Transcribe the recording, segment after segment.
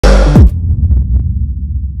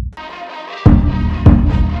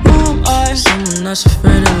that's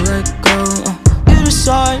afraid to let go. You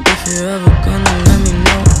decide if you're ever gonna let me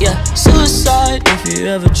know. Yeah, suicide if you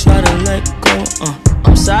ever try to let go.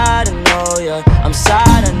 I'm sad, I know, yeah. I'm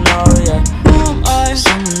sad, I know, yeah. Who am I?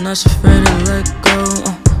 Someone that's afraid to let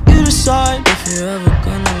go. You decide if you're ever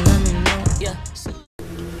gonna let me know. Yeah.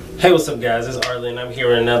 Hey, what's up, guys? It's Arlin. I'm here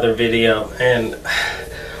with another video, and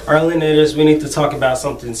arlinators, we need to talk about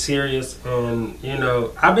something serious. And you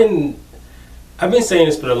know, I've been saying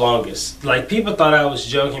this for the longest. Like, people thought I was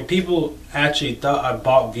joking. People actually thought I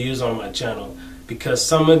bought views on my channel because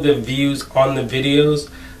some of the views on the videos,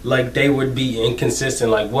 like, they would be inconsistent.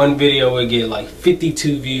 Like, one video would get like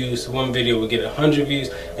 52 views, one video would get 100 views,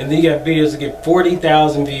 and then you got videos that get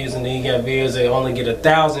 40,000 views, and then you got videos that only get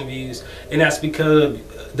 1,000 views, and that's because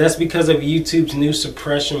of YouTube's new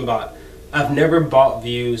suppression bot. I've never bought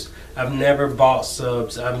views, I've never bought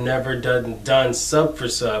subs, I've never done sub for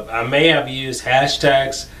sub. I may have used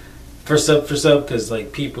hashtags for sub because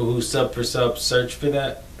like people who sub for sub search for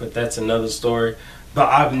that, but that's another story. But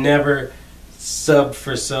I've never sub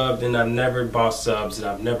for sub, and I've never bought subs, and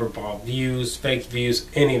I've never bought views, fake views,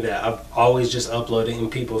 any of that. I've always just uploaded and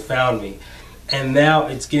people found me. And now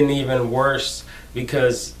it's getting even worse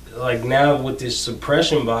because, like, now with this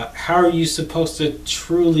suppression bot, how are you supposed to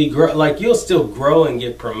truly grow? Like, you'll still grow and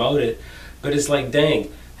get promoted, but it's like,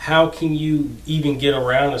 dang, how can you even get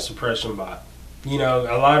around a suppression bot? You know,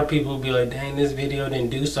 a lot of people will be like, dang, this video didn't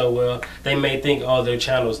do so well. They may think, oh, their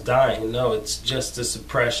channel's dying. No, it's just a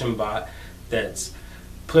suppression bot that's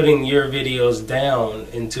putting your videos down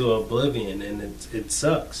into oblivion, and it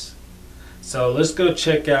sucks. So let's go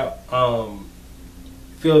check out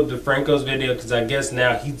Defranco's video, because I guess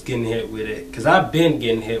now he's getting hit with it, because I've been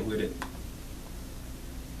getting hit with it.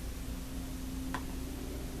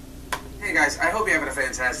 Hey guys, I hope you're having a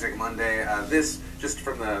fantastic Monday. This, just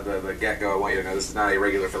from the get-go, I want you to know this is not a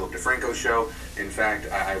regular Philip Defranco show. In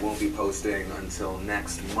fact, I won't be posting until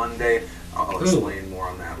next Monday. I'll explain more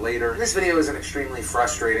on that later. This video is an extremely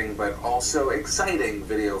frustrating but also exciting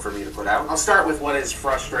video for me to put out. I'll start with what is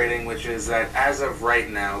frustrating, which is that as of right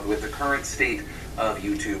now, with the current state of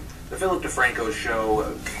YouTube, the Philip Defranco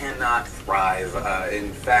show cannot thrive.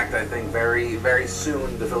 In fact, I think very, very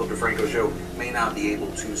soon the Philip Defranco show may not be able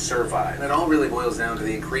to survive. And it all really boils down to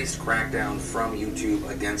the increased crackdown from YouTube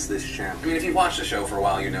against this channel. I mean, if you've watched the show for a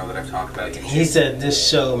while, you know that I've talked about YouTube. He said this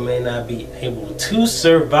show may not be able to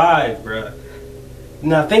survive, bruh.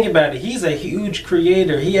 Now think about it. He's a huge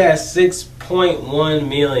creator. He has 6.1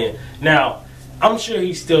 million. Now, I'm sure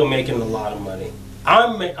he's still making a lot of money.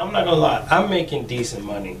 I'm not gonna lie, I'm making decent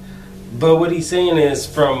money. But what he's saying is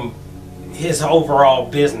from his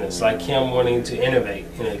overall business, like him wanting to innovate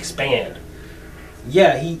and expand.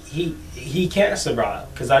 Yeah, he can't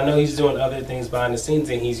survive, because I know he's doing other things behind the scenes,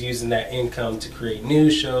 and he's using that income to create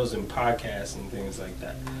news shows and podcasts and things like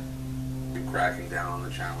that. Cracking down on the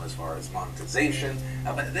channel as far as monetization,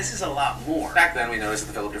 but this is a lot more. Back then, we noticed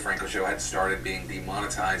that the Philip Defranco show had started being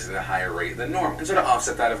demonetized at a higher rate than normal. And so to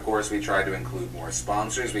offset that, of course, we tried to include more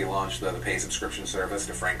sponsors. We launched the paid subscription service,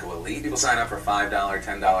 Defranco Elite. People sign up for $5,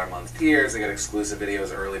 $10 a month tiers. They get exclusive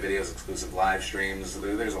videos, early videos, exclusive live streams.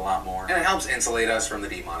 There's a lot more. And it helps insulate us from the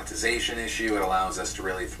demonetization issue. It allows us to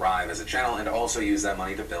really thrive as a channel and to also use that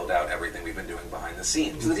money to build out everything we've been doing behind the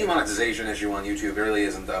scenes. So the demonetization issue on YouTube really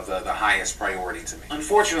isn't of the highest priority to me.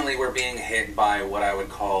 Unfortunately, we're being hit by what I would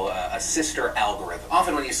call a sister algorithm.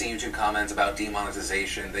 Often when you see YouTube comments about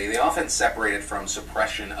demonetization, they often separate it from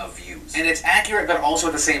suppression of views. And it's accurate, but also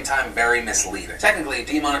at the same time very misleading. Technically,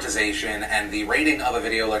 demonetization and the rating of a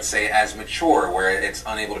video, let's say, as mature, where it's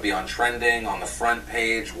unable to be on trending, on the front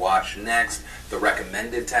page, watch next, the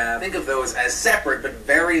recommended tab, think of those as separate but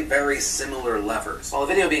very, very similar levers. While a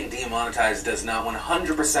video being demonetized does not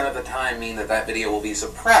 100% of the time mean that that video will be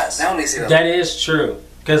suppressed. Now when we see that is true.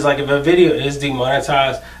 Because, like, if a video is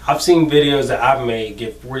demonetized, I've seen videos that I've made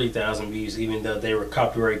get 40,000 views even though they were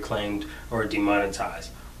copyright claimed or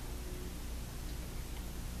demonetized.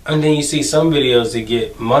 And then you see some videos that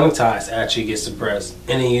get monetized actually get suppressed.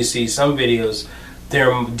 And then you see some videos,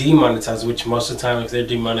 they're demonetized, which most of the time if they're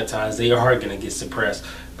demonetized, they are going to get suppressed.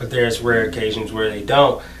 But there's rare occasions where they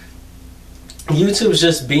don't. YouTube's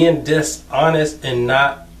just being dishonest and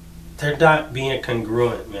they're not being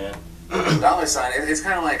congruent, man. Dollar sign, it's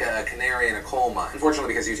kind of like a canary in a coal mine.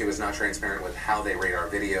 Unfortunately, because YouTube is not transparent with how they rate our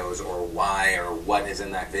videos or why or what is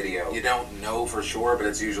in that video, you don't know for sure, but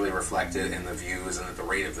it's usually reflected in the views and at the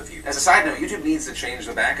rate of the views. As a side note, YouTube needs to change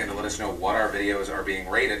the backend to let us know what our videos are being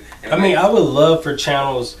rated. And I mean, I would love for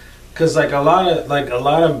channels, because like a lot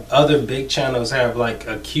of other big channels have like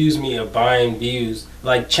accused me of buying views.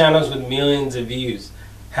 Like channels with millions of views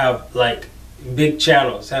have like big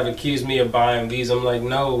channels have accused me of buying views. I'm like,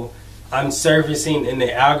 no, I'm surfacing in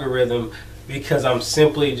the algorithm because I'm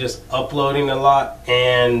simply just uploading a lot,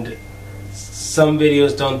 and some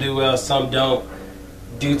videos don't do well, some don't,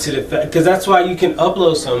 due to the fact, because that's why you can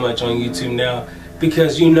upload so much on YouTube now,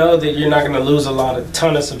 because you know that you're not going to lose a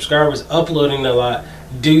ton of subscribers uploading a lot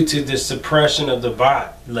due to the suppression of the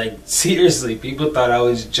bot. Like, seriously, people thought I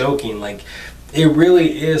was joking. Like, it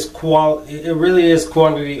really is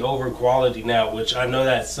quantity over quality now, which I know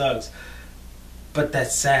that sucks, but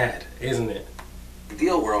that's sad, isn't it?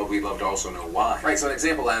 Ideal world, we'd love to also know why. Right, so an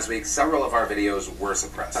example last week, several of our videos were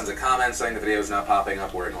suppressed. Tons of comments saying the video's not popping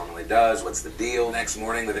up where it normally does. What's the deal? Next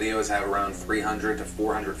morning, the videos have around 300 to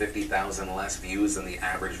 450,000 less views than the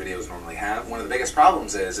average videos normally have. One of the biggest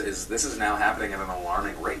problems is this is now happening at an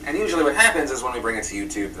alarming rate. And usually what happens is when we bring it to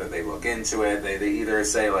YouTube, that they look into it, they either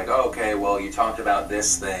say like, oh, okay, well, you talked about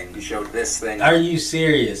this thing, you showed this thing. Are you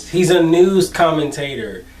serious? He's a news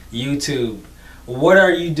commentator, YouTube. What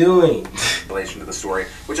are you doing? In relation to the story,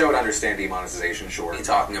 which I would understand demonetization, sure. He's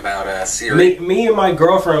talking about a series. Me and my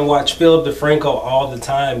girlfriend watch Philip Defranco all the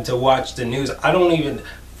time to watch the news.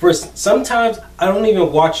 Sometimes I don't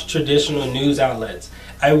even watch traditional news outlets.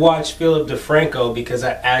 I watch Philip Defranco because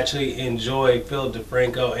I actually enjoy Philip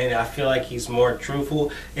Defranco, and I feel like he's more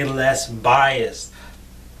truthful and less biased.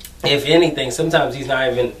 If anything, sometimes he's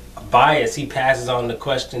not even biased. He passes on the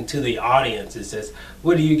question to the audience. It says,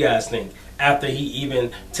 what do you guys think? After he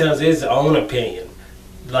even tells his own opinion.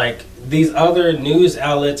 Like, these other news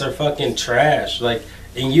outlets are fucking trash. Like,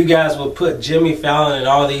 and you guys will put Jimmy Fallon and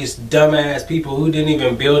all these dumbass people who didn't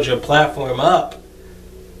even build your platform up.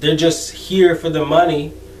 They're just here for the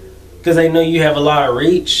money because they know you have a lot of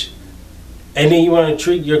reach. And then you want to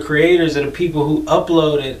treat your creators and the people who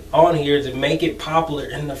upload it on here to make it popular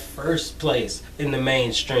in the first place in the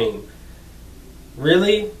mainstream.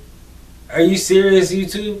 Really? Are you serious,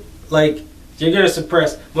 YouTube? Like, you're going to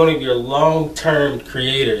suppress one of your long-term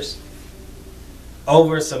creators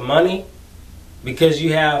over some money because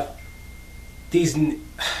you have these...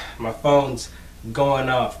 My phone's going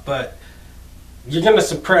off, but you're going to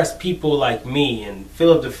suppress people like me and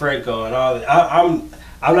Philip Defranco and all that.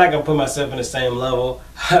 I'm not going to put myself in the same level.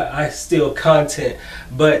 I steal content,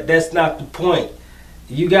 but that's not the point.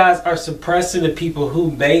 You guys are suppressing the people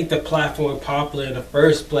who made the platform popular in the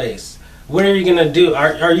first place. What are you gonna do?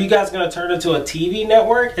 Are you guys gonna turn into a TV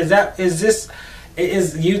network? Is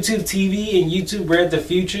YouTube TV and YouTube Red the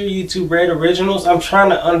future? YouTube Red Originals? I'm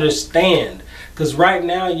trying to understand, because right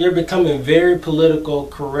now you're becoming a very political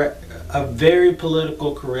correct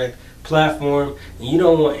platform, and you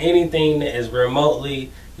don't want anything that is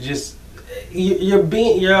remotely just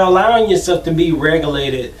you're allowing yourself to be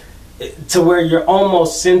regulated to where you're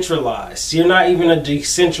almost centralized. You're not even a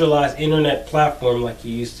decentralized internet platform like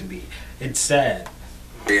you used to be. It's sad.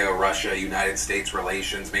 Russia-United States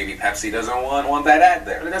relations, maybe Pepsi doesn't want that ad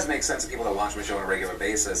there. But it does make sense to people that watch my show on a regular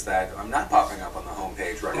basis that I'm not popping up on the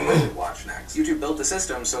homepage recommended watch next. YouTube built the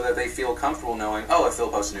system so that they feel comfortable knowing, oh, if Phil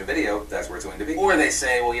posts a new video, that's where it's going to be. Or they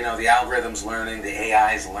say, well, you know, the algorithm's learning, the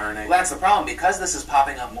AI's learning. Well, that's the problem. Because this is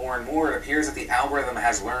popping up more and more, it appears that the algorithm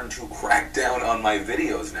has learned to crack down on my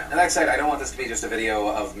videos now. And that said, I don't want this to be just a video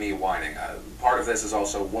of me whining. Part of this is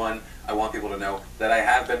also, one, I want people to know that I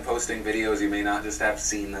have been posting videos. You may not just have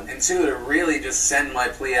seen them. And two, to really just send my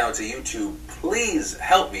plea out to YouTube, please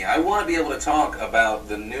help me. I want to be able to talk about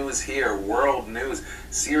the news here, world news,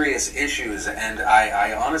 serious issues, and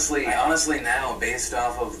I honestly now, based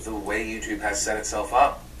off of the way YouTube has set itself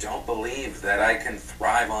up, don't believe that I can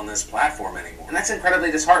thrive on this platform anymore. And that's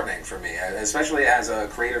incredibly disheartening for me, especially as a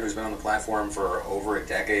creator who's been on the platform for over a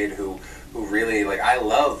decade, who really, like, I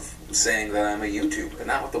love saying that I'm a YouTuber, but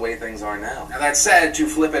not with the way things are now. Now that said, to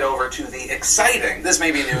flip it over to the exciting, this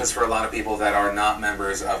may be news for a lot of people that are not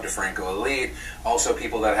members of Defranco Elite, also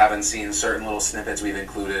people that haven't seen certain little snippets we've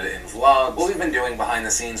included in vlogs. What we've been doing behind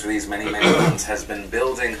the scenes for these many months has been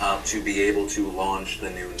building up to be able to launch the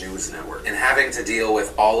new news network. And having to deal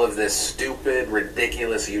with all of this stupid,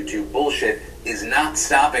 ridiculous YouTube bullshit is not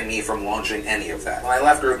stopping me from launching any of that. When I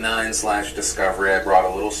left Group 9/Discovery, I brought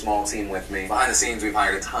a little small team with me. Behind the scenes, we've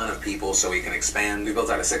hired a ton of people so we can expand. We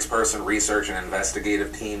built out a 6-person research and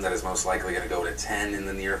investigative team that is most likely going to go to 10 in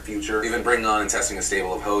the near future. We've been bringing on and testing a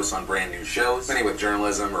stable of hosts on brand new shows, many with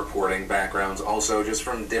journalism, reporting backgrounds, also just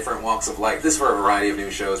from different walks of life. This for a variety of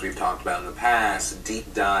new shows we've talked about in the past,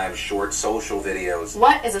 deep dive, short social videos.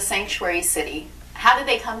 What is a sanctuary city? How did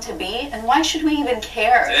they come to be, and why should we even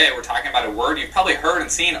care? Today we're talking about a word you've probably heard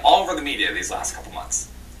and seen all over the media these last couple months.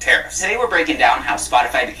 Tariffs. Today we're breaking down how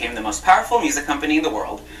Spotify became the most powerful music company in the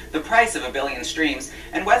world, the price of 1 billion streams,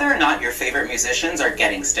 and whether or not your favorite musicians are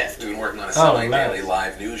getting stiffed. We've been working on a semi-daily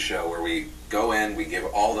live news show where we go in, we give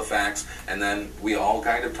all the facts, and then we all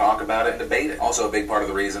kind of talk about it and debate it. Also, a big part of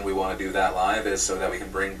the reason we want to do that live is so that we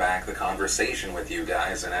can bring back the conversation with you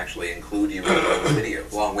guys and actually include you in those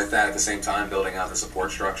videos. Along with that, at the same time, building out the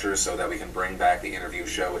support structure so that we can bring back the interview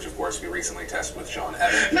show, which of course we recently tested with Sean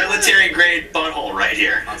Evan. Military-grade butthole right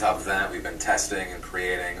here. On top of that, we've been testing and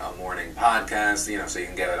creating a morning podcast, so you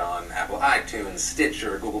can get it on Apple iTunes,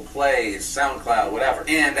 Stitcher, Google Play, SoundCloud, whatever.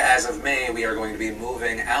 And as of May, we are going to be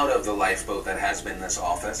moving out of the lifeboat that has been this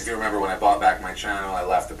office. If you remember, when I bought back my channel, I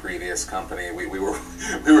left the previous company. We were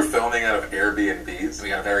filming out of Airbnbs. We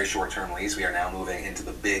got a very short-term lease. We are now moving into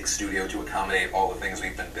the big studio to accommodate all the things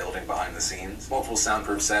we've been building behind the scenes. Multiple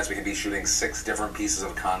soundproof sets. We can be shooting 6 different pieces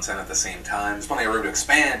of content at the same time. There's plenty of room to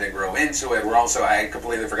expand and grow into it. We're also, I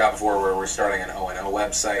completely forgot before, we're starting an O&O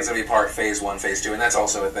website. It's going to be part phase 1, phase 2, and that's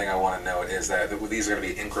also a thing I want to note is that these are going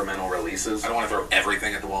to be incremental releases. I don't want to throw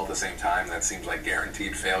everything at the wall at the same time. That seems like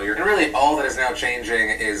guaranteed failure. And really, all that is now changing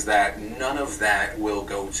is that none of that will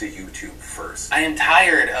go to YouTube first. I am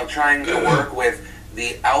tired of trying to work with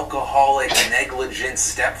the alcoholic, negligent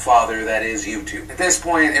stepfather that is YouTube. At this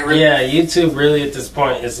point, it really... Yeah, YouTube really at this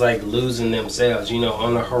point is like losing themselves,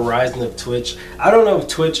 on the horizon of Twitch. I don't know if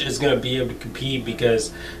Twitch is going to be able to compete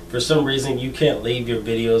because for some reason you can't leave your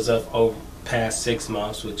videos up over past 6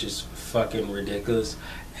 months, which is fucking ridiculous.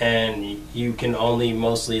 And you can only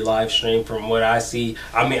mostly live stream from what I see.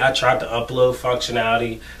 I mean, I tried to upload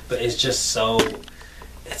functionality, but it's just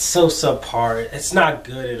it's so subpar. It's not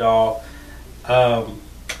good at all. I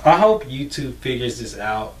hope YouTube figures this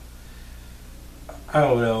out. I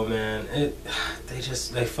don't know, man.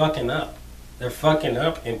 They fucking up. They're fucking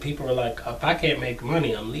up, and people are like, if I can't make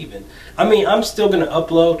money, I'm leaving. I mean, I'm still gonna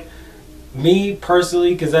upload, me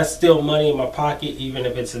personally, because that's still money in my pocket, even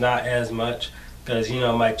if it's not as much. Because,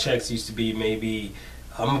 my checks used to be maybe,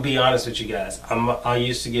 I'm going to be honest with you guys, I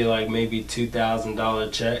used to get like maybe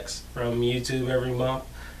 $2,000 checks from YouTube every month.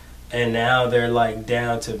 And now they're like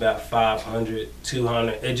down to about 500,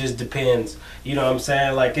 200. It just depends. You know what I'm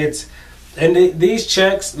saying? Like these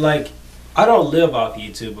checks, like, I don't live off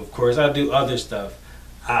YouTube, of course. I do other stuff.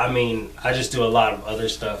 I mean, I just do a lot of other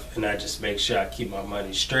stuff, and I just make sure I keep my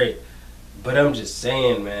money straight. But I'm just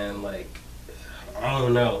saying, man, like, I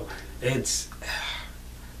don't know. It's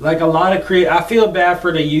like a lot of I feel bad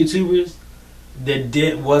for the YouTubers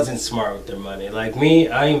that wasn't smart with their money. Like me,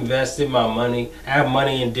 I invested my money. I have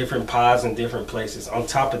money in different pots and different places. On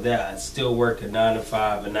top of that, I still work a 9 to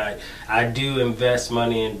 5, and I do invest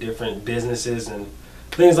money in different businesses and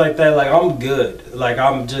things like that. Like, I'm good. Like,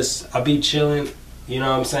 I'll be chilling. You know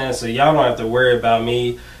what I'm saying? So y'all don't have to worry about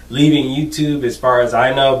me leaving YouTube as far as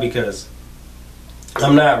I know, because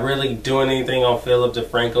I'm not really doing anything on Philip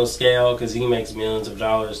Defranco scale because he makes millions of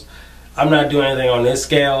dollars. I'm not doing anything on this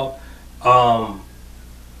scale.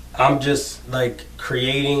 I'm just like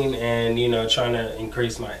creating and trying to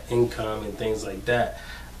increase my income and things like that.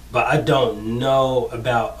 But I don't know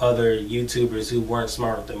about other YouTubers who weren't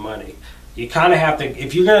smart with their money. You kind of have to,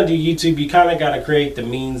 if you're gonna do YouTube, you kind of got to create the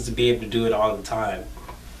means to be able to do it all the time.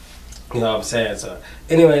 You know what I'm saying? So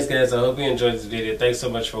anyways, guys, I hope you enjoyed this video. Thanks so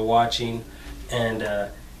much for watching. And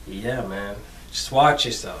yeah, man, just watch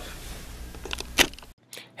yourself.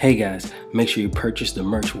 Hey guys, make sure you purchase the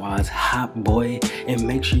merch while it's hot, boy, and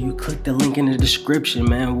make sure you click the link in the description,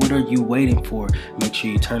 man. What are you waiting for? Make sure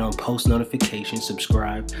you turn on post notifications,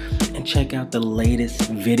 subscribe, and check out the latest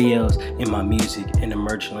videos in my music and the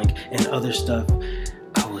merch link and other stuff.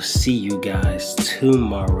 I will see you guys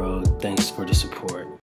tomorrow. Thanks for the support.